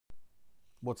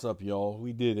What's up, y'all?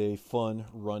 We did a fun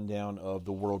rundown of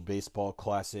the World Baseball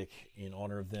Classic in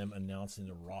honor of them announcing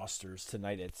the rosters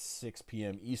tonight at 6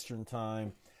 p.m. Eastern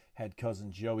Time. Had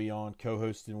cousin Joey on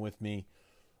co-hosting with me.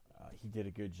 He did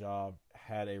a good job.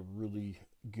 Had a really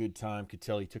good time. Could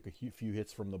tell he took a few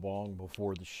hits from the bong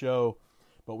before the show,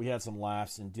 but we had some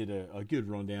laughs and did a good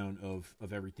rundown of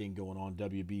everything going on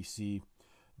WBC.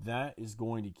 That is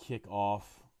going to kick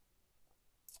off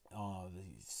the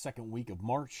second week of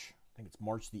March. I think it's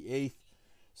March the 8th.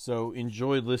 So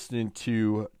enjoy listening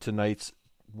to tonight's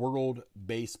World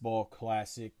Baseball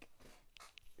Classic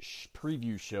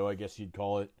preview show, I guess you'd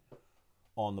call it,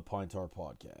 on the Pine Tar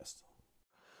Podcast.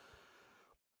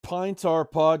 Pine Tar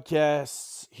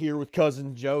Podcasts here with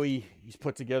cousin Joey. He's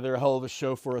put together a hell of a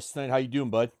show for us tonight. How you doing,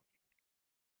 bud?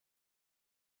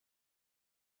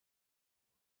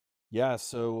 Yeah,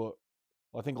 so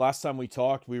I think last time we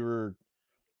talked, we were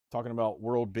talking about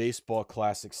World Baseball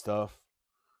Classic stuff.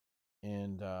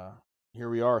 And here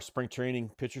we are. Spring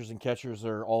training, pitchers and catchers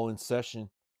are all in session.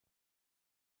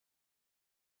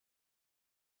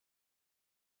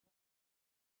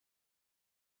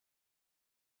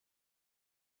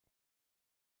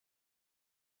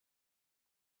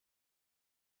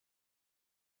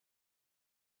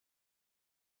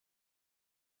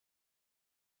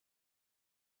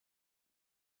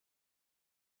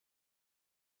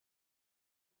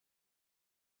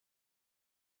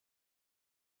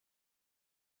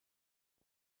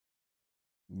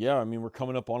 Yeah, I mean we're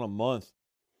coming up on a month.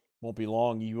 Won't be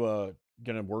long. You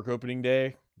gonna work opening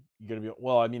day? You gonna be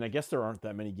well? I mean, I guess there aren't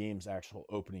that many games actual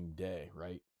opening day,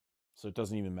 right? So it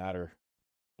doesn't even matter.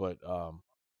 But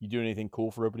you do anything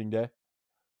cool for opening day?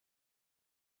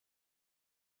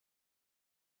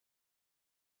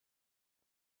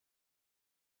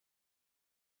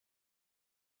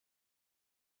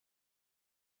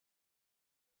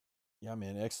 Yeah,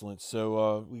 man, excellent.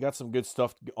 So we got some good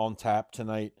stuff on tap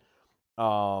tonight.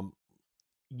 Um,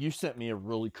 you sent me a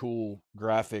really cool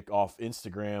graphic off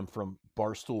Instagram from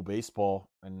Barstool Baseball,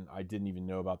 and I didn't even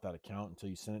know about that account until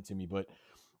you sent it to me. But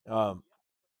um,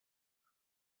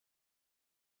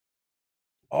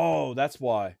 oh, that's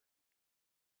why.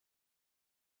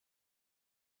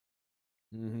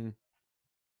 Hmm.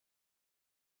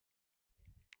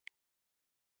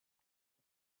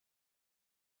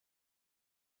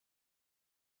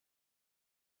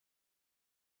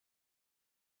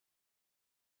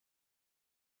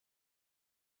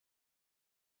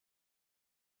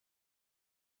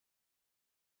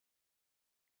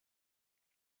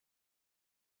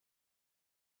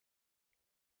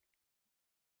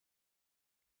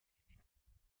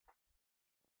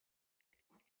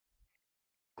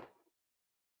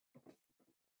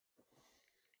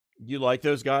 You like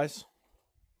those guys?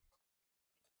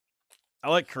 I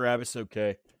like Carabas.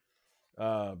 Okay.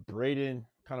 Braden,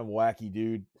 kind of wacky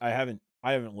dude. I haven't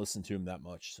listened to him that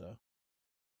much. So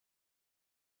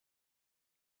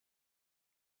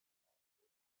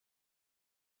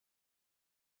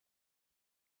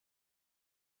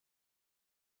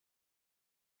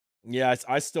yeah,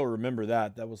 I still remember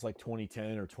that. That was like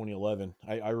 2010 or 2011.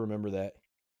 I remember that.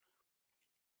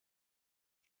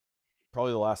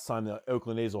 Probably the last time the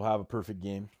Oakland A's will have a perfect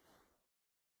game.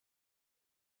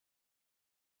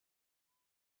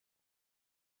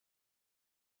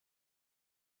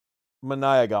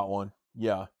 Mania got one.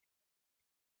 Yeah,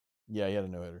 yeah, he had a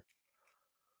no hitter.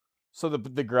 So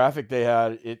the graphic they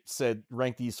had, it said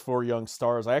rank these four young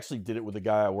stars. I actually did it with a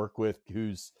guy I work with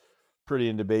who's pretty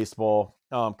into baseball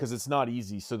because it's not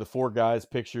easy. So the four guys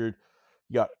pictured,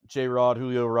 you got J. Rod,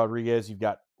 Julio Rodriguez, you've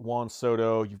got Juan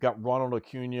Soto, you've got Ronald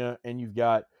Acuna, and you've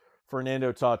got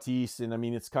Fernando Tatis. And I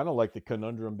mean, it's kind of like the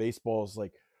conundrum baseball is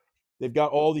like they've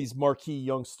got all these marquee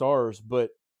young stars,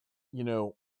 but you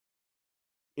know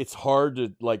it's hard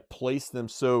to like place them.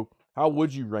 So how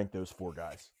would you rank those four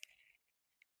guys?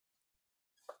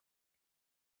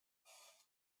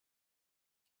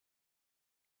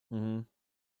 Mm-hmm.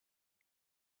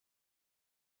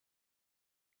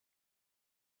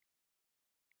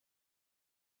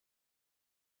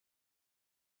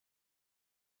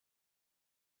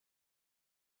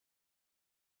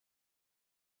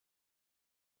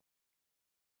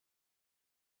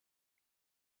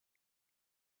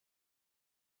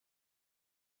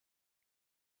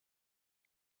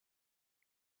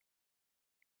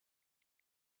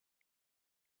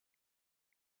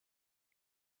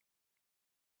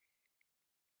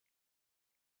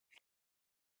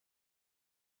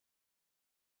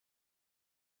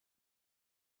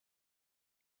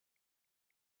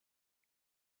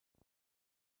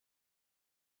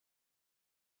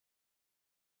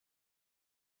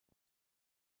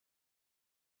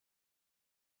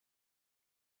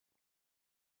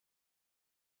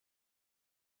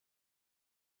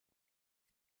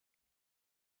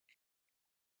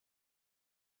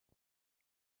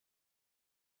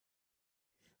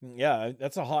 Yeah,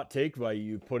 that's a hot take by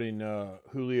you putting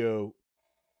Julio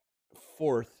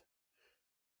fourth.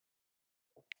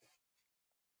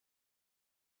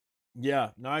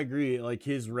 Yeah, no, I agree. Like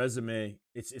his resume,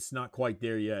 it's not quite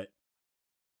there yet.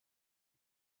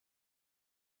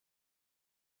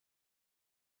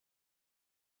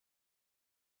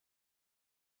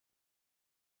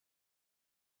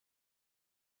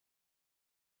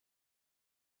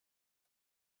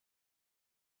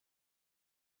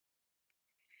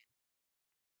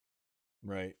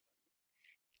 Right.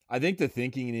 I think the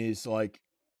thinking is like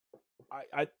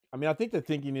I mean I think the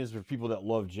thinking is for people that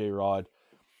love J Rod,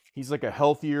 he's like a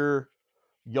healthier,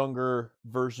 younger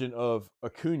version of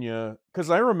Acuna. Because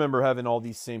I remember having all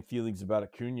these same feelings about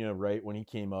Acuna right when he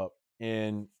came up,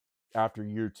 and after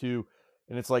year two,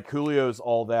 and it's like Julio's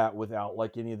all that without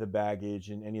like any of the baggage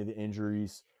and any of the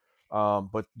injuries.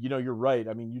 But you know, you're right.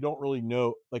 I mean, you don't really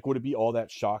know. Like, would it be all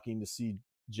that shocking to see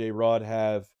J Rod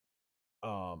have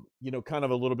you know, kind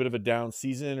of a little bit of a down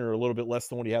season or a little bit less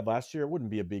than what he had last year? It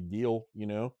wouldn't be a big deal, you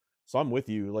know. So I'm with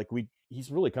you. Like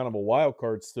he's really kind of a wild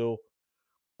card still.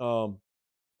 Um,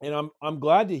 and I'm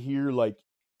glad to hear like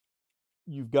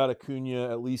you've got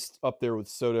Acuna at least up there with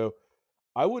Soto.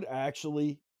 I would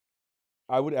actually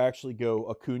I would actually go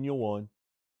Acuna one.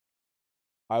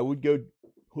 I would go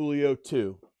Julio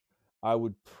two. I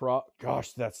would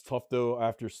gosh, that's tough though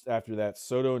after that.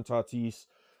 Soto and Tatis.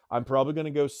 I'm probably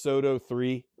gonna go Soto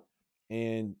three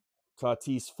and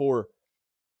Tatis four.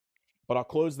 But I'll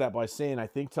close that by saying I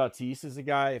think Tatis is a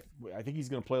guy. I think he's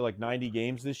going to play like 90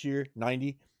 games this year,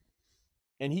 90,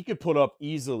 and he could put up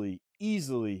easily.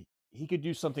 He could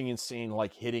do something insane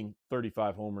like hitting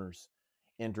 35 homers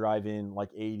and drive in like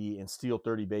 80 and steal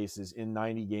 30 bases in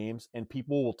 90 games, and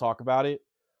people will talk about it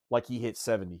like he hit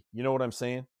 70. You know what I'm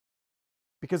saying?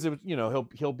 Because it, you know,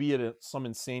 he'll be at some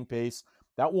insane pace.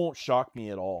 That won't shock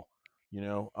me at all. You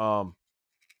know.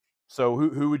 So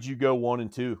who would you go one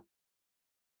and two?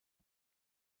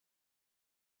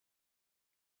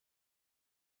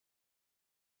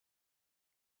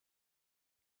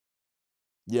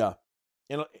 Yeah,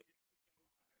 and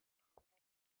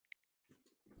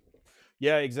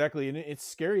yeah, exactly. And it's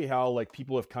scary how like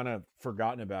people have kind of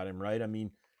forgotten about him, right? I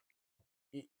mean,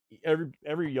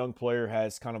 every young player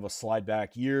has kind of a slide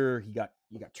back year. He got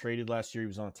traded last year. He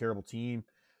was on a terrible team.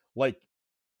 Like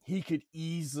he could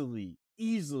easily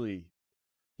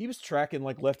he was tracking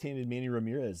like left-handed Manny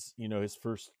Ramirez, you know, his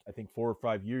first I think 4 or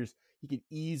 5 years. He could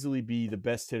easily be the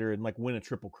best hitter and like win a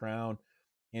triple crown.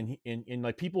 And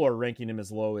like people are ranking him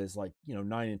as low as like, you know,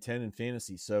 9 and 10 in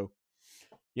fantasy. So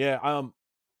yeah,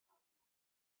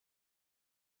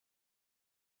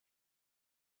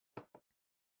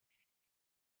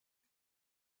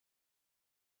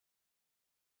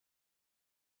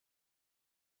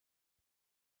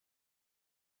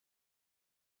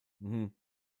 mhm.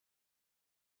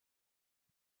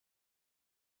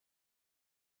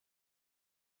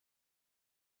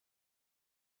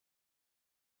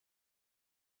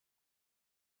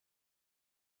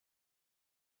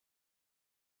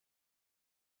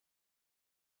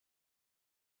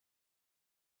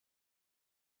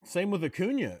 Same with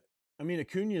Acuna. I mean,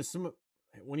 Acuna is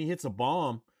when he hits a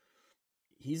bomb,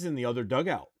 he's in the other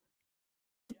dugout.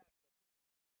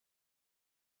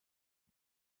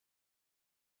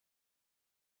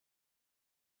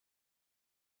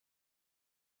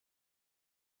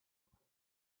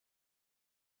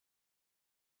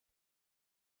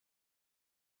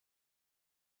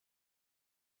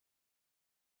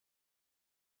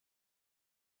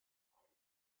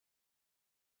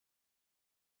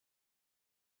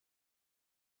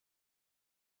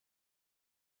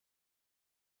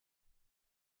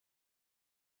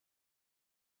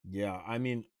 Yeah, I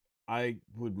mean, I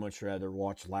would much rather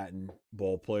watch Latin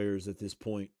ball players at this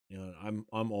point. You know,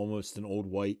 I'm almost an old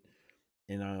white,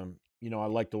 and you know, I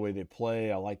like the way they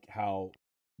play. I like how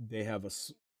they have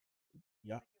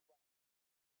yeah,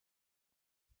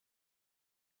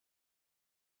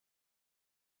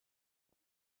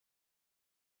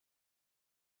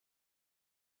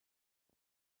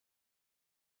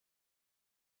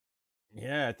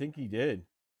 yeah. I think he did.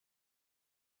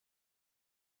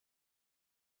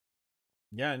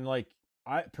 Yeah, and like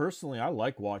I personally, I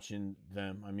like watching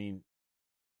them. I mean,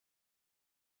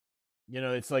 you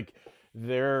know, it's like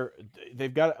they're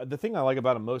they've got the thing I like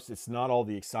about them most. It's not all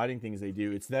the exciting things they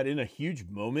do. It's that in a huge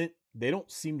moment, they don't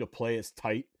seem to play as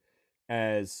tight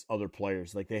as other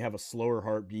players. Like they have a slower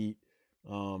heartbeat.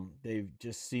 They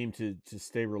just seem to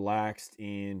stay relaxed,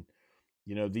 and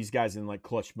you know these guys in like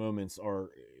clutch moments are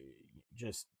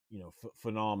just you know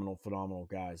phenomenal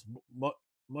guys.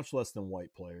 Much less than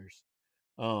white players.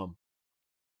 Um,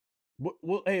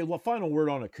 Well, hey, final word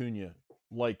on Acuna.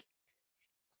 Like,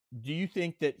 do you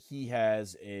think that he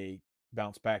has a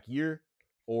bounce back year,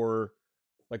 or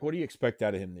like what do you expect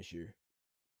out of him this year?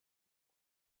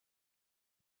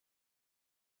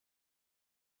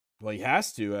 Well, he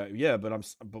has to, yeah. But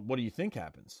what do you think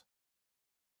happens?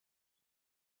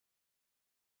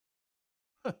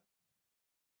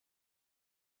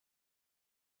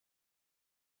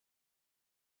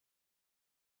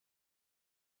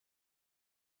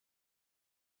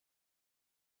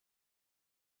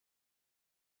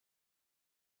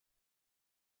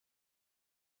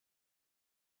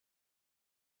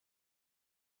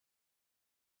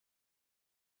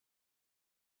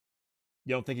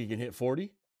 You don't think he can hit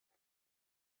 40?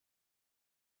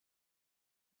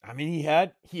 I mean,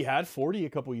 he had 40 a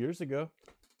couple years ago.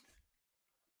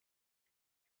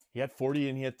 He had 40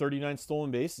 and he had 39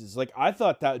 stolen bases. Like I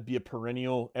thought that would be a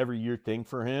perennial every year thing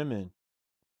for him, and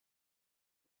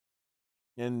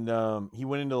he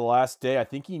went into the last day. I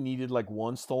think he needed like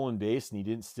one stolen base and he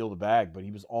didn't steal the bag, but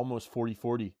he was almost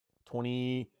 40-40.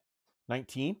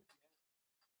 2019.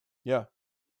 Yeah.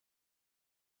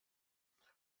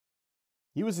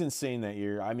 He was insane that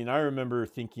year. I mean, I remember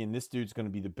thinking this dude's going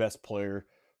to be the best player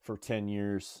for 10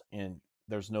 years and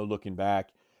there's no looking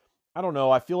back. I don't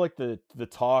know. I feel like the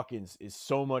talk is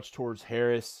so much towards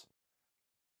Harris.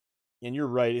 And you're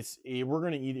right. We're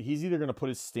going to he's either going to put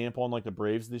his stamp on like the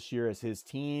Braves this year as his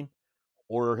team,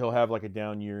 or he'll have like a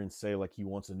down year and say like he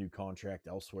wants a new contract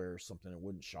elsewhere or something. It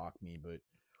wouldn't shock me, but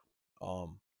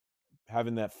um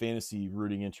having that fantasy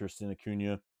rooting interest in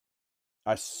Acuna,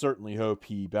 I certainly hope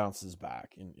he bounces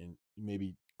back and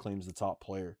maybe claims the top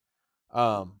player.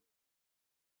 Um,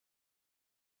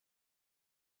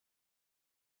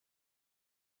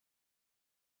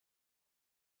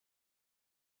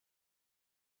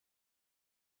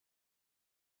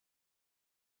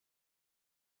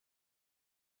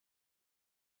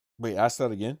 Wait, ask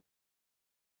that again.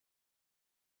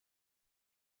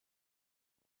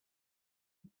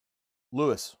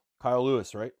 Lewis, Kyle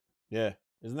Lewis, right? Yeah,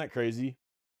 isn't that crazy?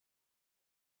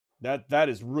 That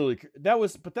is really that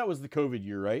was the COVID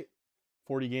year, right?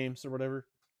 40 games or whatever.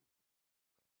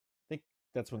 I think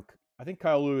that's when I think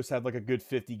Kyle Lewis had like a good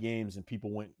 50 games and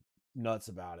people went nuts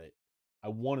about it. I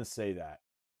want to say that.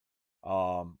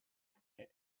 Um,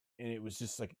 and it was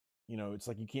just like it's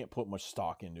like you can't put much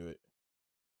stock into it.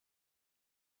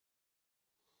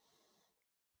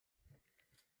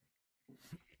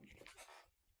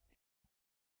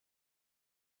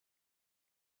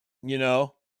 You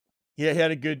know, he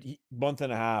had a good month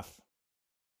and a half.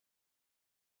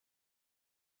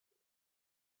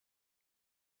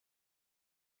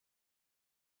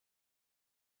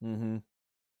 Mm-hmm.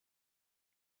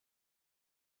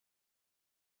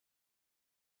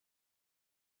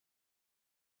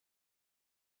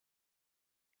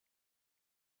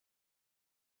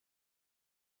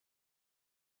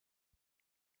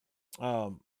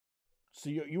 Um, so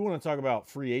you want to talk about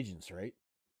free agents, right?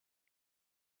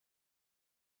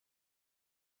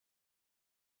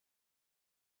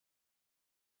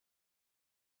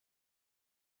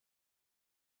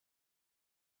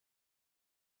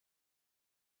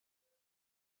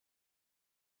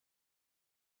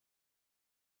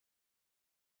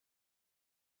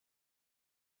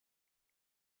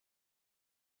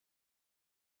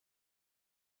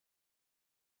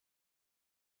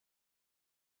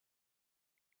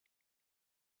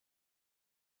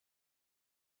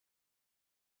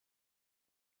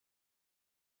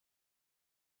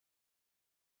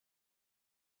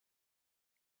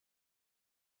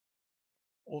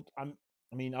 Well, I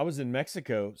mean, I was in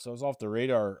Mexico, so I was off the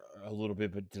radar a little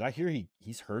bit. But did I hear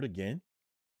he's hurt again?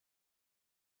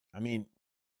 I mean,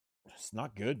 it's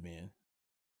not good, man.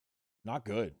 Not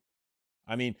good.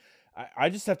 I mean, I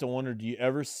just have to wonder: do you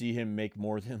ever see him make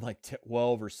more than like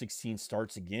 12 or 16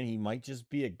 starts again? He might just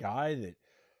be a guy that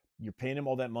you're paying him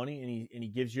all that money, and he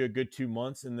gives you a good 2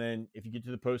 months, and then if you get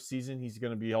to the postseason, he's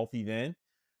going to be healthy. Then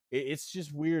it's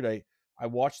just weird. I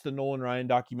watched the Nolan Ryan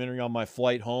documentary on my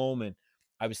flight home, and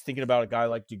I was thinking about a guy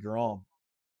like Degrom.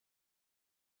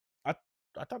 I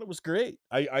I thought it was great.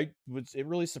 I was it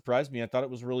really surprised me. I thought it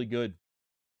was really good.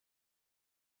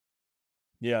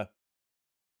 Yeah.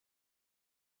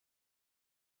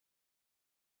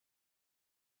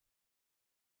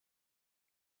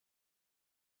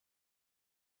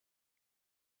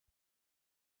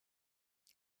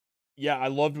 Yeah, I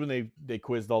loved when they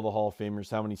quizzed all the Hall of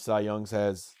Famers how many Cy Youngs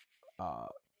has uh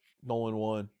Nolan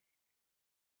won.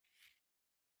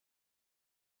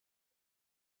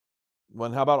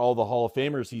 When how about all the Hall of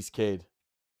Famers he's K'd?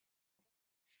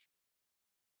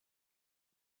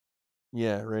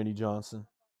 Yeah, Randy Johnson.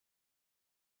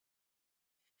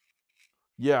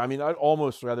 Yeah, I mean, I'd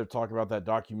almost rather talk about that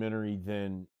documentary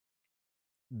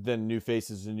than New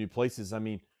Faces and New Places. I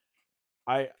mean,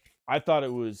 I I thought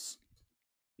it was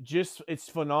just it's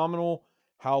phenomenal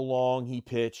how long he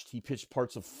pitched. He pitched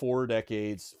parts of 4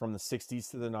 decades from the 60s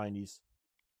to the 90s.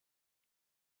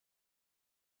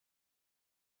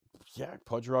 Yeah,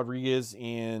 Pudge Rodriguez,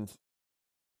 and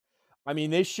I mean,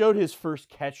 they showed his first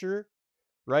catcher,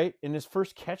 right? And his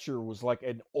first catcher was like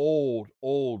an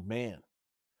old man,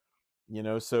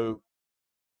 so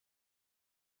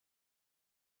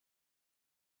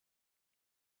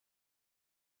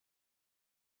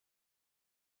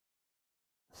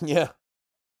yeah.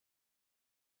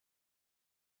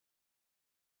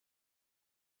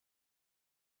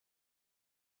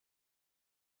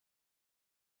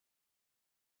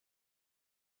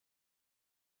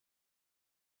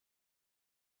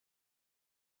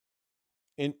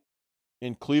 In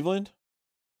in Cleveland,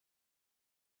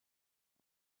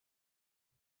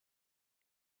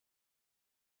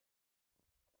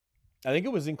 I think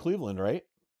it was in Cleveland, right?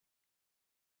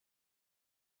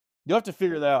 You'll have to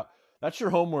figure that out. That's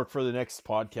your homework for the next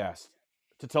podcast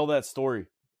to tell that story.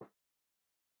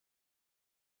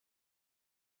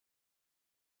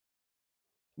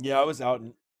 Yeah,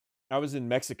 I was in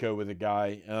Mexico with a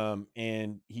guy,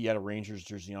 and he had a Rangers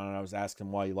jersey on, and I was asking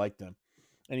him why he liked them,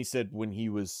 and he said when he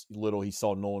was little, he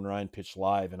saw Nolan Ryan pitch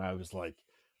live, and I was like,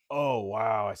 "Oh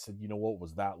wow!" I said, what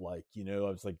was that like?" I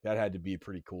was like, "That had to be a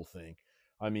pretty cool thing."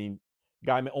 I mean,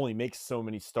 guy only makes so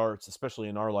many starts, especially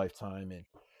in our lifetime, and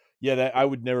yeah, that I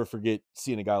would never forget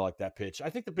seeing a guy like that pitch. I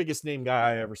think the biggest name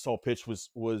guy I ever saw pitch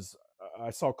was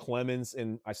I saw Clemens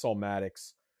and I saw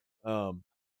Maddox. Um,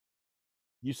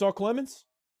 you saw Clemens?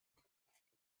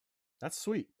 That's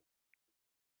sweet.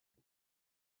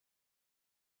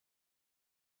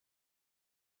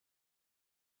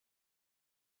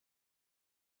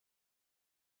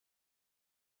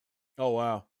 Oh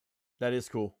wow, that is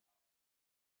cool.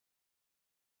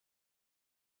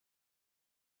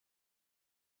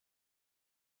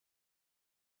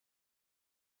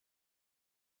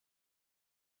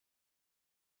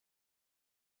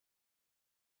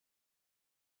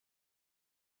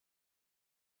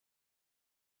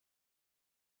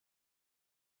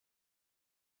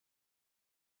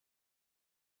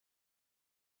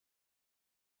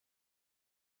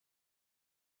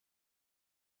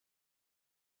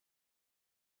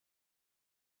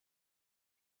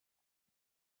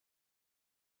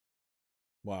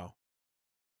 Wow.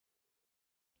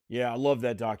 Yeah, I love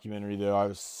that documentary though. I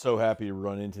was so happy to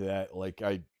run into that. Like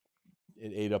it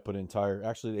ate up an entire.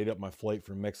 Actually, it ate up my flight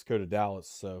from Mexico to Dallas.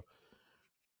 So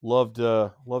loved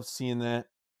seeing that.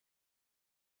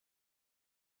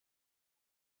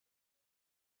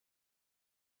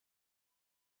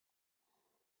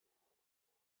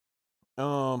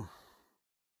 Um,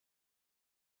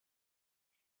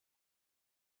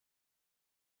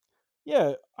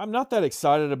 yeah, I'm not that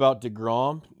excited about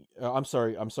Degrom. I'm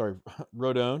sorry,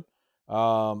 Rodon.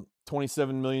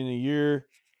 27 million a year.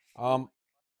 Um,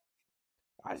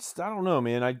 I don't know,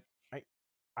 man. I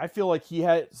I feel like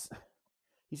he's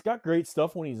got great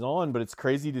stuff when he's on, but it's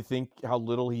crazy to think how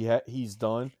little he's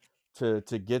done to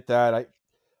get that.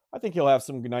 I think he'll have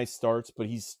some nice starts, but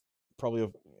he's probably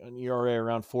an ERA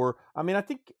around 4. I mean, I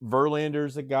think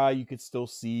Verlander's a guy you could still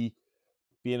see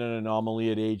being an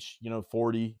anomaly at age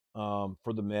 40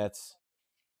 for the Mets.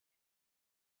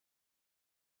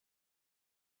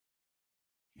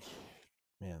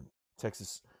 Man,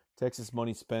 Texas Texas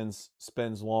money spends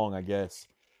long, I guess.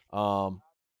 Um,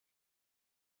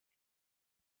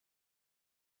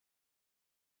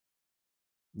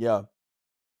 yeah,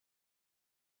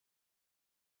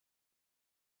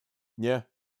 yeah.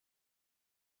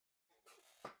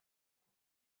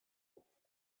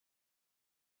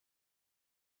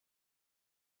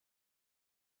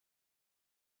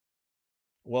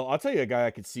 Well, I'll tell you a guy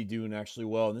I could see doing actually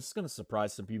well, and this is going to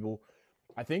surprise some people.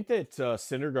 I think that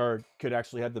Syndergaard could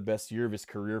actually have the best year of his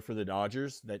career for the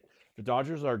Dodgers. That the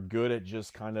Dodgers are good at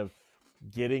just kind of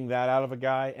getting that out of a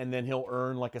guy, and then he'll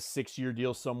earn like a 6-year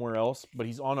deal somewhere else. But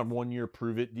he's on a 1-year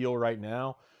prove it deal right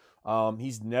now.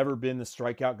 He's never been the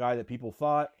strikeout guy that people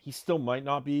thought. He still might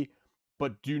not be,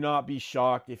 but do not be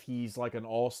shocked if he's like an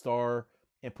all star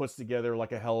and puts together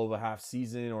like a hell of a half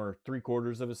season or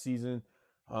 3/4 of a season,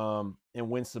 and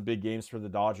wins some big games for the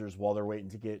Dodgers while they're waiting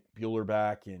to get Bueller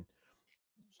back. And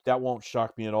that won't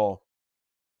shock me at all.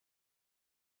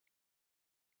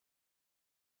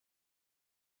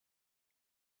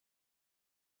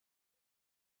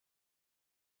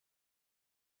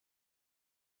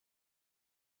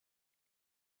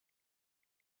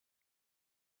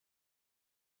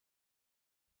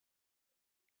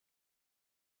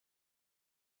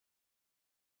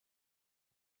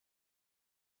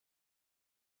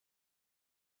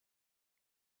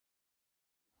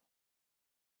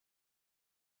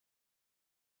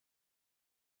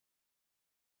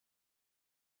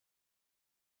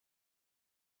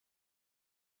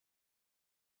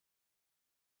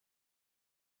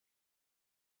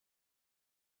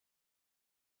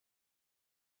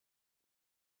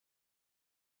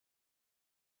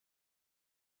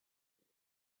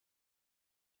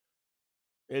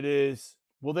 It is.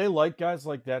 Well, they like guys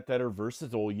like that are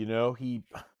versatile.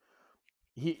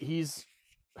 He's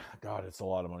God. It's a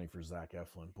lot of money for Zach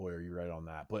Eflin. Boy, are you right on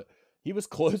that? But he was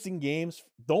closing games.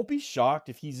 Don't be shocked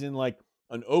if he's in like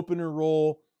an opener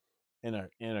role and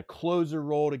a closer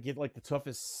role to get like the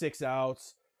toughest 6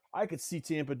 outs. I could see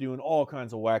Tampa doing all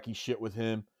kinds of wacky shit with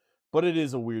him. But it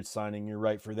is a weird signing. You're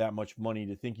right, for that much money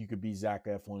to think you could be Zach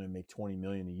Eflin and make 20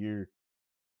 million a year.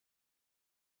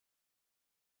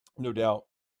 No doubt.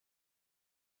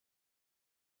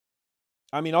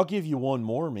 I mean, I'll give you one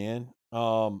more, man.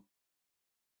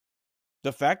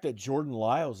 The fact that Jordan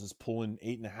Lyles is pulling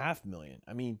 8.5 million.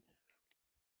 I mean,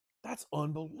 that's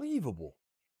unbelievable.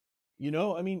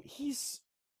 I mean, he's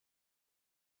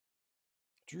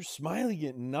Drew Smiley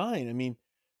getting 9. I mean,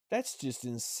 that's just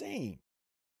insane.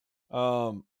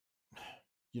 Um,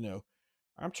 you know,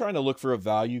 I'm trying to look for a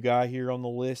value guy here on the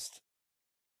list.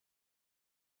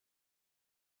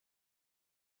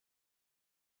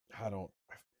 I don't.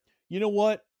 You know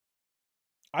what?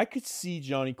 I could see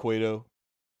Johnny Cueto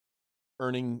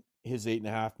earning his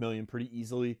 8.5 million pretty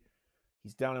easily.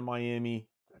 He's down in Miami.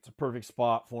 That's a perfect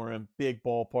spot for him. Big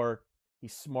ballpark.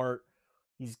 He's smart.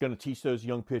 He's going to teach those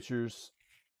young pitchers.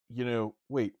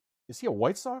 Wait, is he a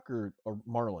White Sox or a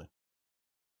Marlin?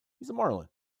 He's a Marlin.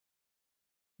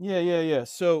 Yeah, yeah, yeah.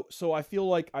 So I feel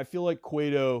like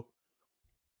Cueto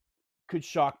could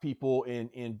shock people and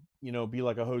be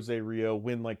like a Jose Rio,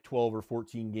 win like 12 or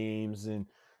 14 games and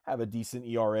have a decent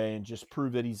ERA and just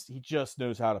prove that he just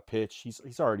knows how to pitch.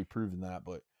 He's already proven that,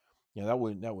 but that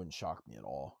wouldn't shock me at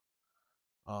all.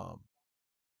 Um,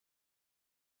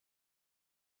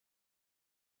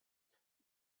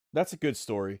 that's a good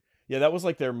story. Yeah, that was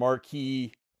like their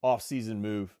marquee offseason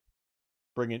move,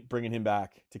 bringing him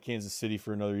back to Kansas City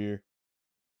for another year.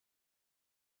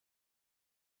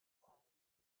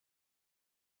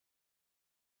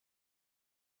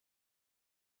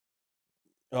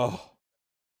 Oh,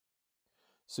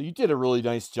 so you did a really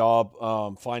nice job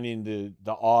finding the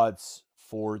odds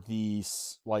for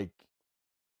these, like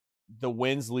the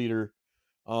wins leader.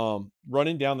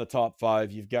 Running down the top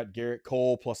five, you've got Garrett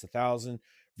Cole plus 1,000,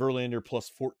 Verlander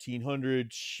plus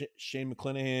 1,400, Shane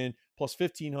McClanahan plus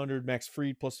 1,500, Max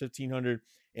Fried plus 1,500,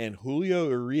 and Julio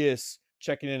Urias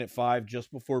checking in at 5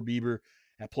 just before Bieber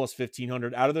at plus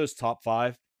 1,500. Out of those top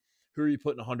five, who are you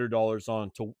putting $100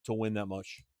 on to win that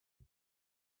much?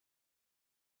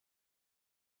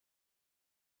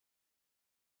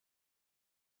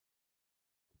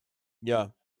 Yeah,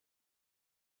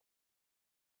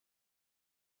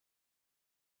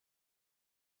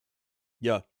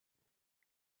 yeah.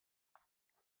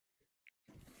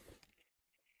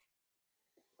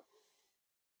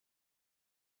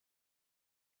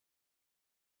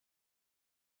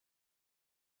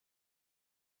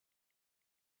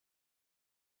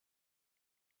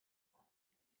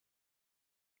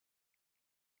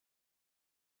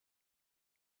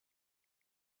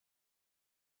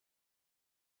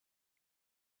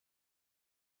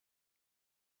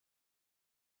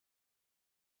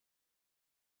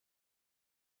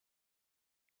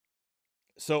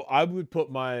 So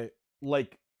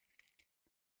like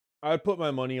I'd put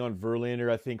my money on Verlander.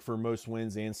 I think for most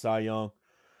wins and Cy Young.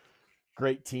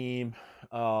 Great team.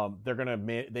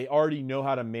 They already know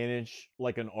how to manage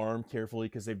like an arm carefully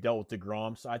because they've dealt with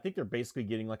Degrom. So I think they're basically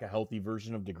getting like a healthy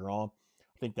version of Degrom.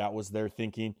 I think that was their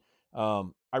thinking.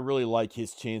 I really like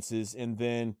his chances, and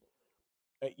then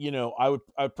I would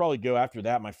probably go after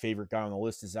that. My favorite guy on the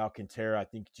list is Alcantara. I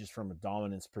think just from a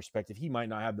dominance perspective, he might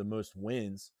not have the most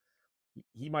wins.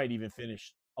 He might even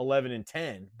finish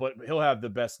 11-10, but he'll have the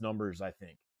best numbers. I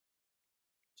think.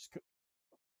 Just,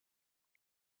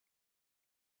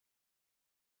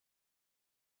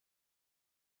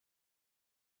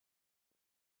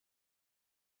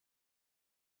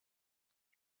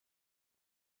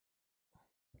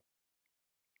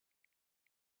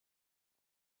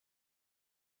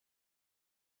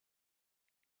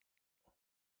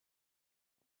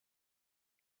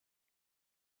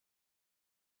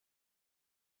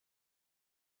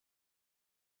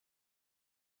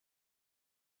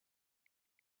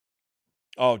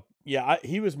 Oh yeah,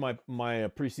 he was my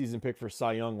preseason pick for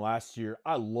Cy Young last year.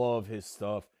 I love his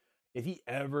stuff. If he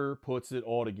ever puts it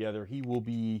all together,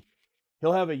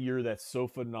 he'll have a year that's so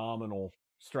phenomenal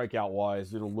strikeout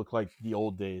wise. It'll look like the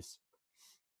old days.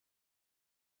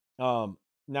 Um,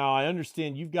 Now I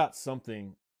understand you've got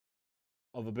something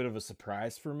of a bit of a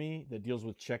surprise for me that deals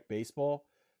with Czech baseball.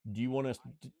 Do you want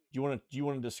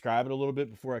to describe it a little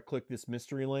bit before I click this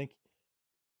mystery link?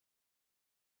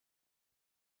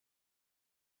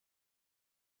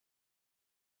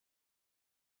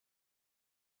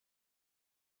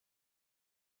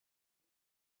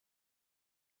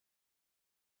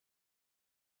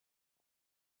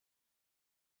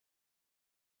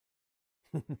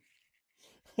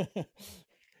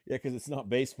 Yeah, because it's not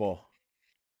baseball.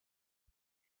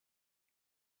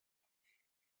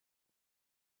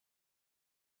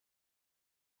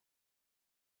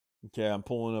 Okay, I'm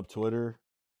pulling up Twitter.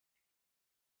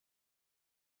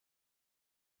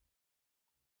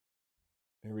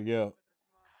 Here we go.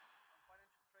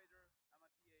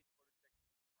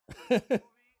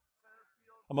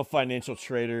 I'm a financial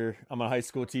trader. I'm a high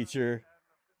school teacher.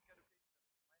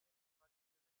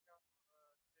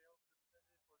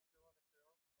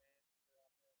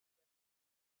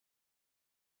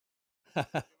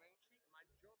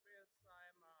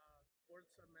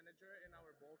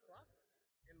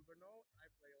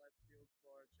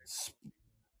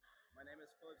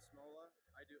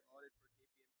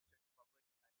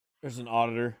 There's an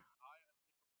auditor.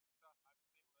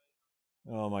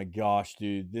 Oh my gosh,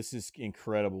 dude. This is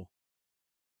incredible.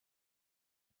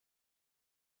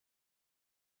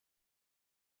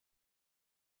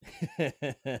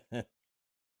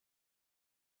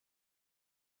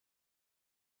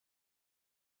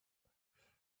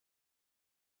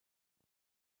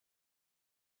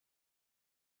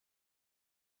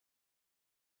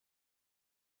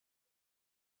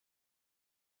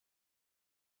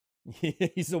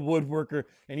 He's a woodworker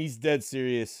and he's dead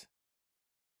serious.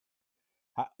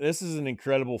 This is an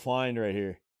incredible find right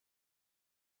here.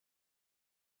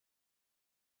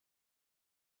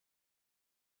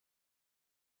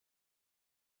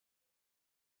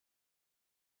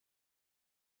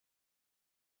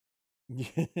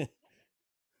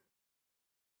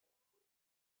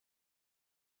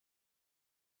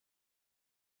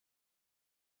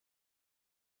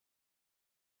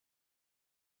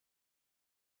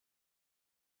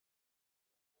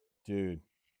 Dude,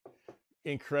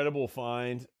 incredible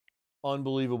find.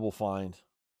 Unbelievable find.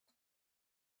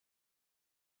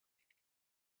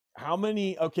 How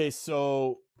many? Okay,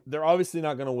 so they're obviously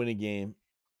not going to win a game.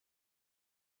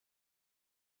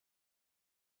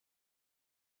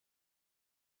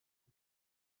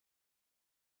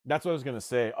 That's what I was going to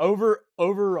say. Over,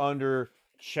 under.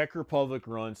 Czech Republic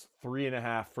runs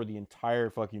 3.5 for the entire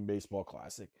fucking baseball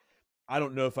classic. I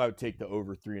don't know if I would take the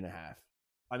over 3.5.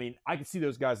 I mean, I could see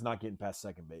those guys not getting past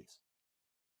second base.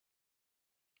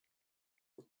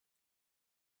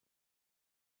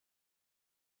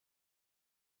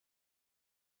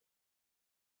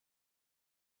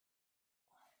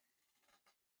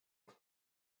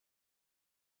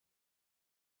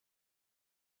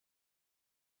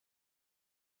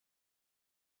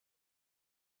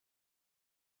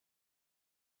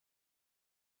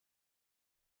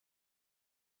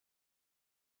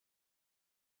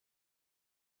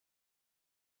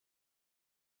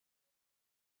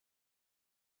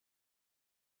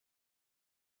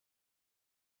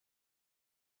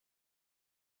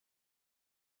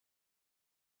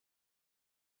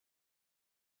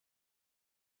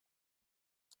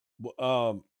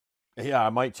 Um, yeah, I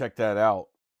might check that out.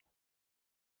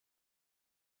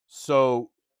 So,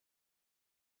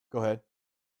 go ahead.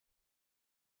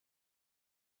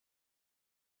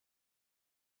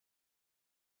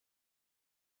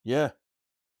 Yeah.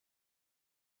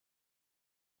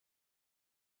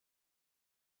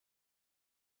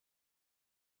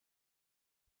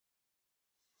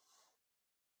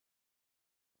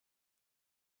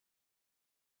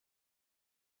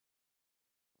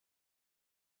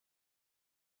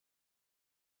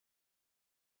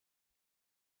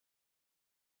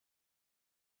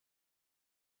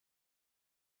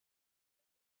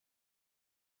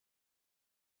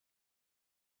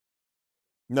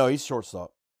 No, he's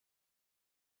shortstop.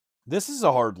 This is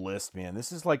a hard list, man.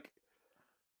 This is like,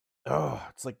 oh,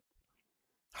 it's like,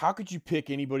 how could you pick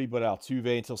anybody but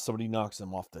Altuve until somebody knocks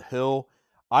him off the hill?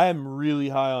 I am really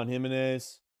high on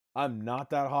Jimenez. I'm not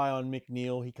that high on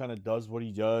McNeil. He kind of does what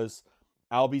he does.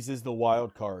 Albies is the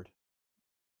wild card.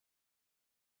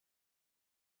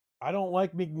 I don't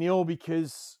like McNeil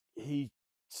because he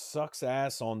sucks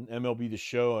ass on MLB The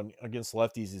Show, and against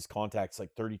lefties, his contact's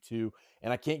like 32,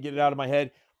 and I can't get it out of my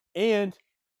head. And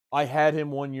I had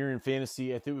him one year in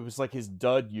fantasy. I think it was like his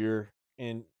dud year,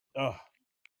 and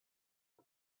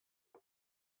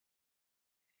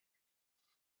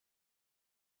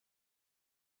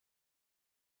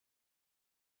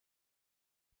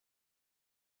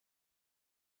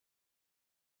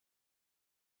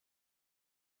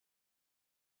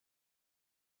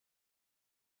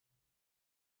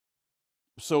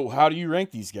so how do you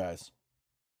rank these guys?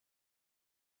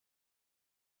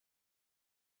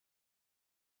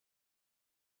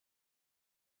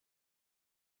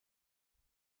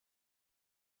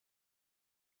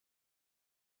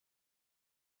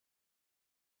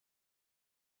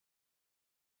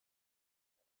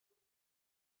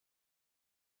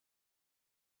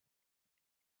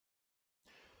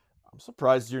 I'm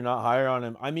surprised you're not higher on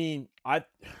him. I mean,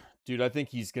 dude, I think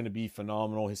he's going to be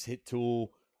phenomenal. His hit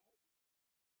tool.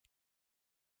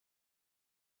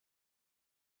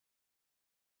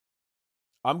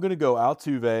 I'm going to go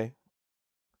Altuve,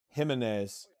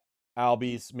 Jimenez,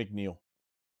 Albies, McNeil.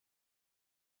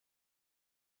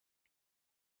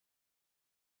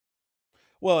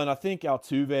 Well, and I think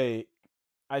Altuve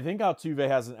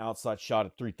has an outside shot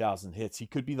at 3,000 hits. He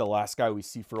could be the last guy we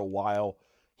see for a while.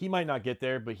 He might not get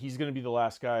there, but he's going to be the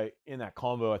last guy in that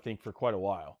combo, I think, for quite a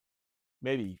while.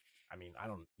 Maybe, I mean, I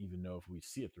don't even know if we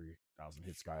see a 3,000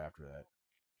 hits guy after that.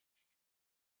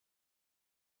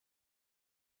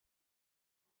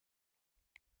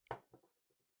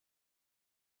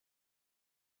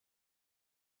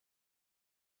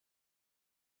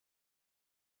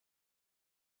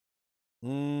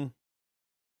 Mm,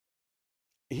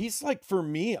 he's like, for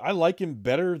me, I like him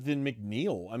better than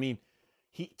McNeil. I mean,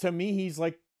 to me, he's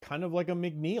like kind of like a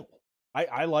McNeil.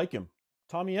 I like him.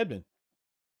 Tommy Edman.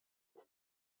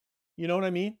 You know what I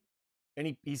mean?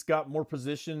 And he's got more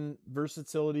position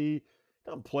versatility.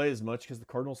 Doesn't play as much because the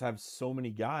Cardinals have so many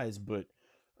guys, but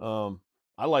um,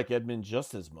 I like Edmund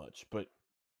just as much. But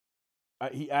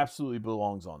he absolutely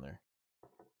belongs on there.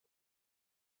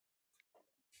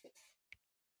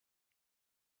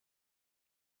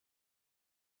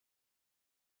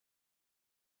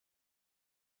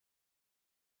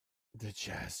 The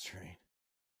Jazz train.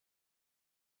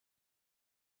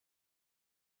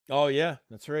 Oh yeah,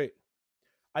 that's right.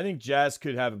 I think Jazz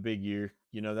could have a big year.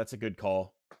 That's a good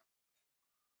call.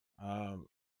 Um,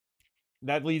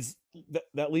 that leads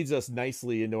us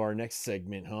nicely into our next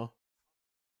segment, huh?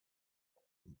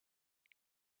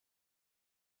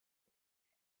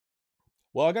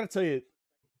 Well, I got to tell you,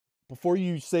 before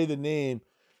you say the name,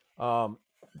 um,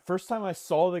 first time I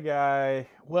saw the guy,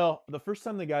 well, the first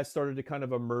time the guy started to kind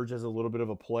of emerge as a little bit of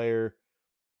a player,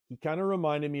 he kind of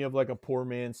reminded me of like a poor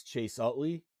man's Chase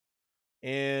Utley,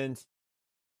 and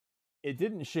it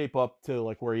didn't shape up to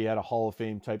like where he had a Hall of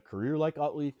Fame type career like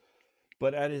Utley,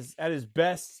 but at his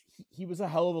best, he was a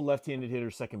hell of a left-handed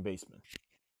hitter, second baseman.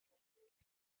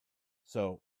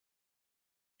 So,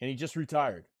 and he just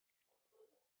retired.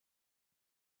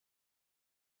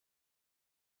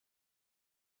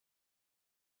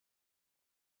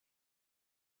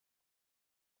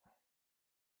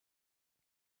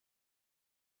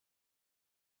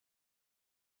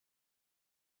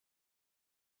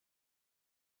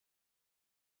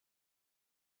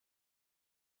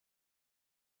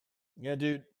 Yeah,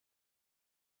 dude.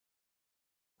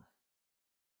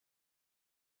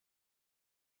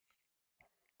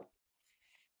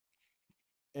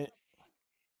 And,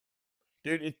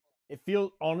 dude, it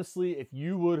feels honestly, if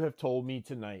you would have told me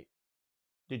tonight,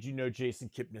 did you know Jason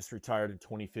Kipnis retired in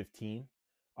 2015?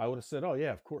 I would have said, oh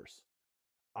yeah, of course.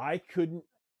 I couldn't.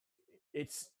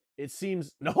 It's it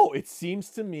seems no, it seems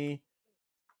to me.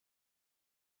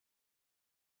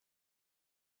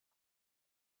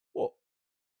 Well,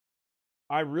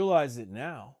 I realize it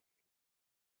now.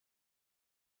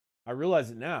 I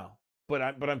realize it now. But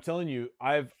I'm telling you,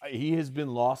 I've he has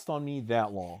been lost on me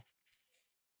that long.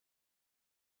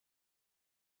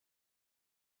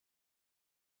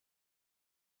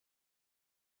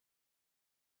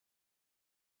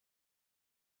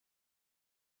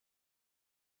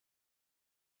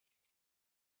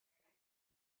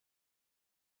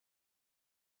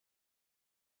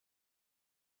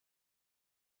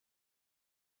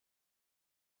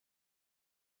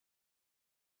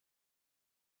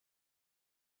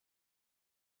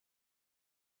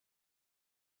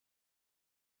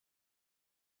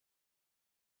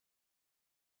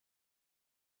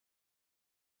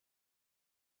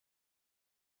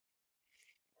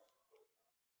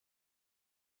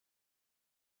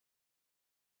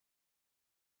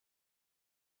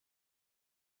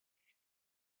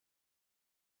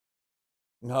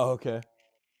 Oh, okay.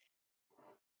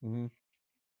 Hmm.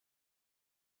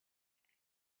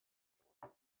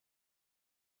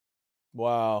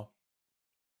 Wow.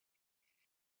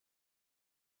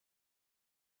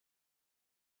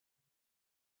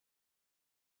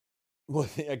 Well,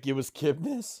 like it was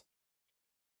Kipnis,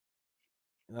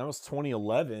 and that was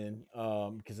 2011.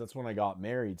 Because that's when I got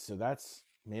married. So that's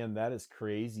man, that is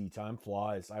crazy. Time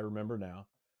flies. I remember now.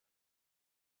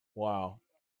 Wow.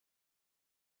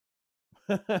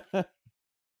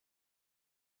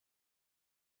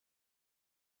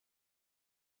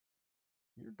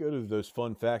 You're good at those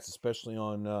fun facts, especially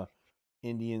on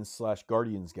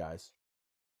Indians/Guardians guys.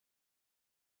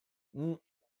 Mm,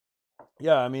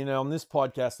 yeah, I mean, on this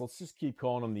podcast, let's just keep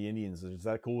calling them the Indians. Is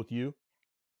that cool with you?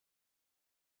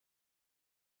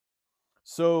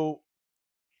 So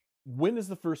When is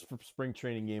the first spring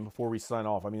training game before we sign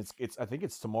off? I mean, it's. I think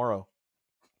it's tomorrow.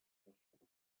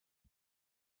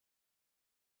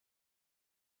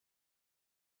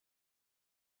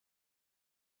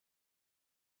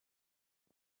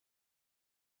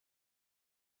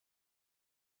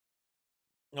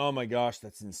 Oh my gosh,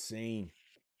 that's insane.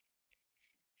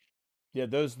 Yeah,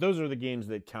 those are the games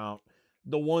that count.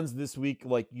 The ones this week,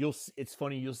 like it's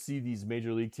funny, you'll see these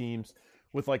major league teams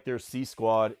with like their C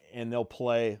squad, and they'll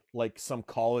play like some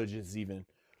colleges even,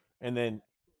 and then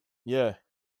yeah,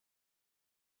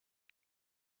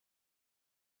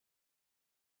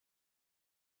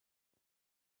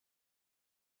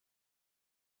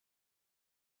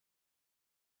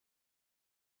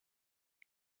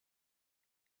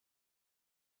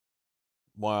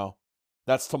 wow,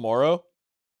 that's tomorrow.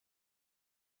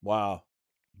 Wow,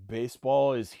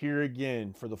 baseball is here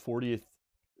again for the 40th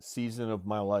season of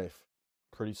my life.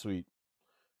 Pretty sweet.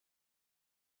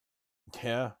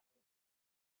 Yeah,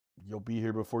 you'll be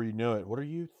here before you know it. What are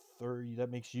you? 30. That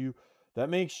makes you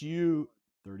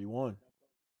 31.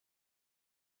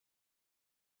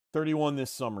 31 this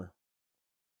summer.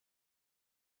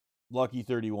 Lucky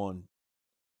 31.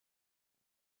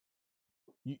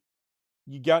 You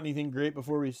you got anything great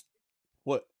before we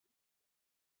what?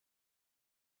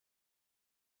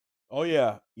 Oh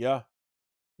yeah. Yeah.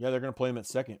 Yeah, they're going to play him at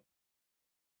second.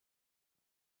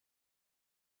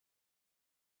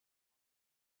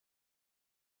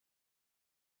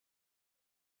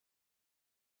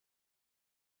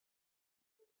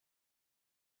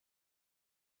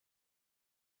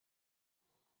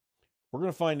 We're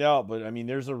going to find out, but I mean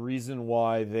there's a reason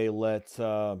why they let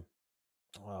oh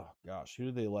gosh, who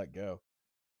did they let go?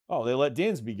 Oh, they let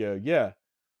Dansby go. Yeah.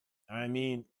 I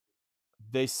mean,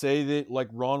 they say that like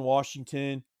Ron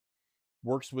Washington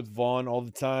works with Vaughn all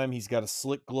the time. He's got a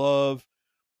slick glove.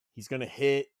 He's going to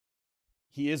hit.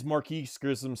 He is Marquise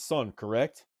Grisham's son,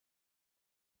 correct?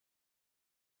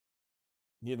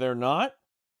 Yeah, they're not?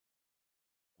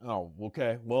 Oh,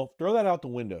 okay. Well, throw that out the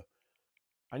window.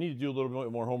 I need to do a little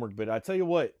bit more homework, but I tell you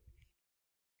what,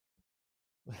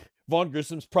 Vaughn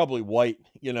Grisham's probably white.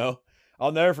 You know,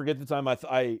 I'll never forget the time I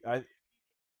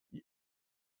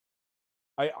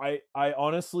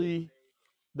honestly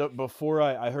before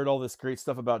I heard all this great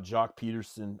stuff about Jock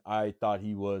Peterson, I thought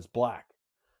he was black,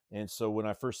 and so when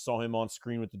I first saw him on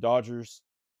screen with the Dodgers,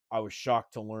 I was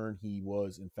shocked to learn he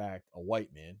was in fact a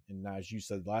white man, and as you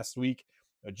said last week,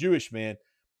 a Jewish man.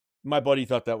 My buddy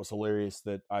thought that was hilarious.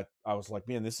 That I was like,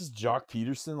 man, this is Jock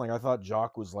Peterson. Like I thought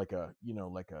Jock was like a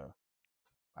like a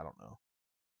I don't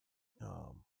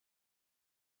know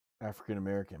African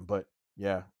American, but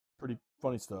yeah, pretty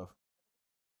funny stuff.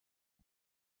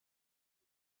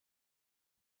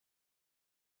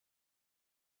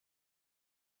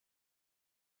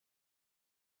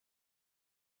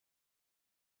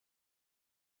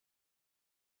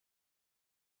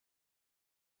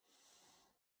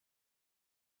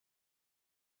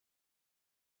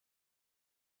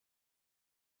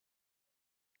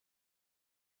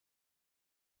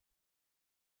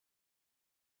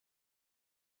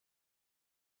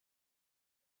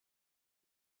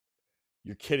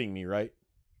 You're kidding me, right?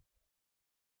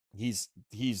 He's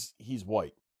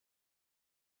white.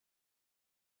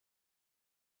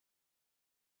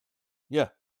 Yeah.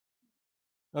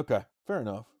 Okay. Fair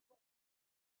enough.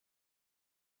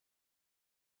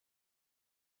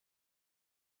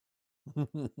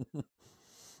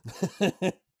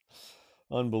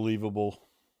 Unbelievable.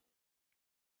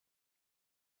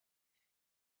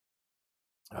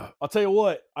 I'll tell you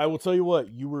what. I will tell you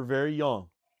what. You were very young.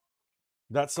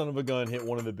 That son of a gun hit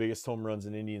one of the biggest home runs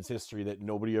in Indians history that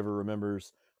nobody ever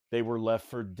remembers. They were left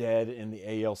for dead in the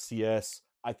ALCS.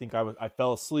 I think I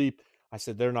fell asleep. I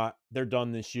said they're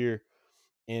done this year,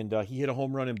 and he hit a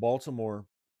home run in Baltimore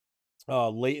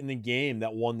late in the game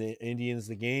that won the Indians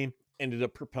the game. Ended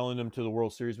up propelling them to the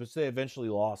World Series, which they eventually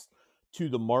lost to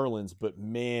the Marlins. But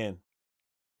man,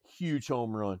 huge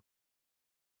home run.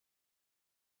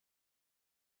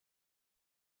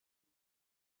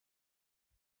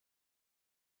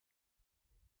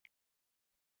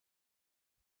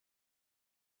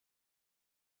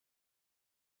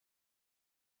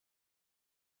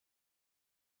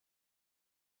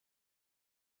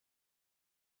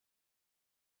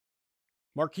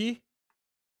 Marquis,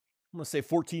 I'm gonna say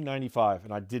 1495,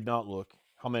 and I did not look.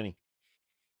 How many?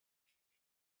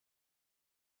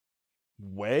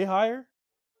 Way higher?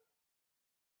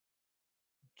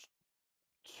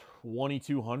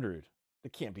 2200.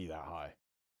 It can't be that high.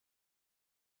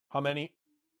 How many?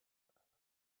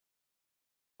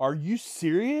 Are you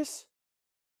serious?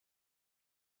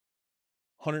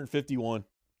 151.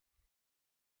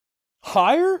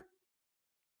 Higher?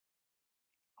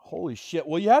 Holy shit.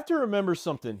 Well, you have to remember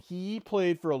something. He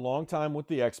played for a long time with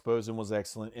the Expos and was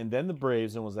excellent, and then the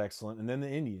Braves and was excellent, and then the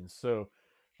Indians. So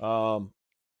I'm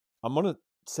going to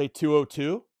say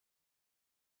 202.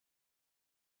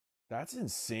 That's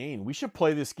insane. We should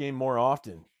play this game more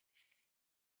often.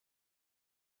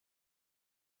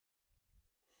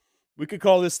 We could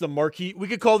call this the Marquee. We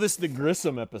could call this the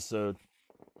Grissom episode.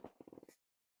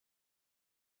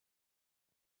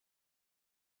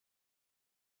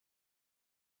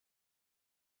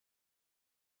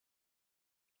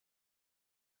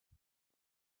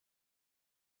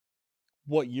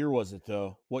 What year was it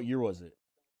though? What year was it?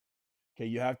 Okay,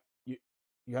 you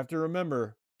have to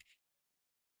remember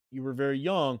you were very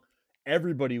young.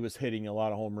 Everybody was hitting a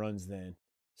lot of home runs then.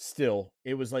 Still,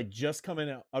 it was like just coming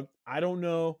out. I don't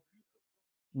know.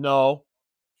 No,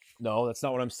 no, that's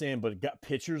not what I'm saying. But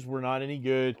pitchers were not any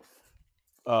good.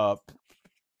 Uh,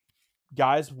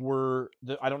 guys were.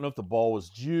 I don't know if the ball was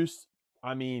juiced.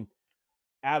 I mean,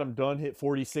 Adam Dunn hit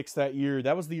 46 that year.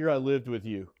 That was the year I lived with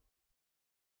you.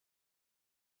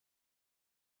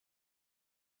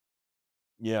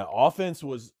 Yeah, offense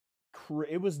was.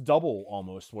 It was double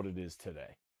almost what it is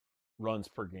today. Runs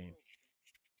per game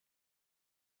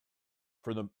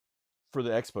for the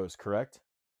Expos, correct?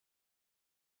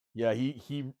 Yeah,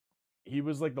 he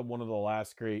was like the one of the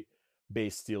last great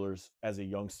base stealers as a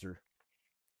youngster.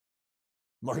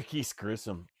 Marquise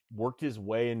Grissom worked his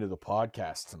way into the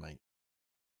podcast tonight.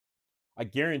 I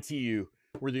guarantee you,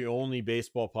 we're the only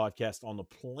baseball podcast on the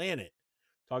planet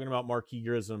talking about Marquise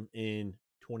Grissom in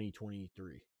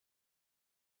 2023.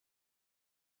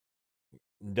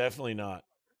 Definitely not.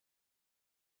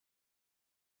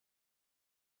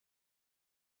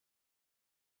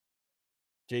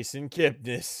 Jason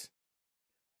Kipnis.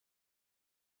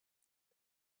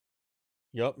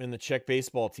 Yup, in the Czech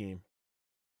baseball team.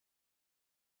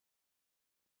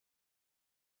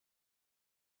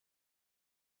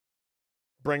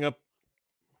 Bring up.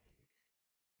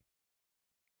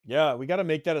 Yeah, we got to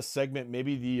make that a segment.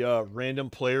 Maybe the random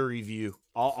player review.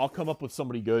 I'll come up with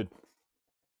somebody good.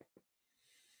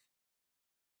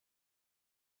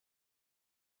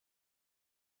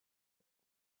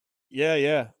 Yeah,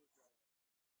 yeah.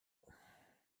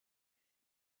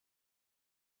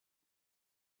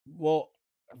 Well,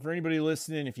 for anybody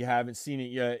listening, if you haven't seen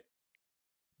it yet,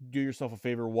 do yourself a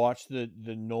favor. Watch the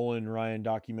Nolan Ryan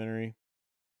documentary.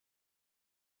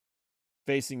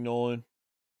 Facing Nolan.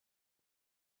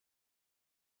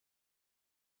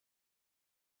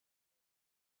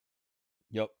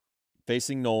 Yep.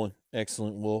 Facing Nolan.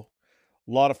 Excellent. Well,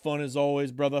 a lot of fun as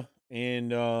always, brother.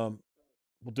 And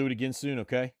we'll do it again soon,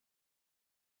 okay?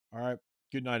 All right.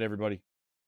 Good night, everybody.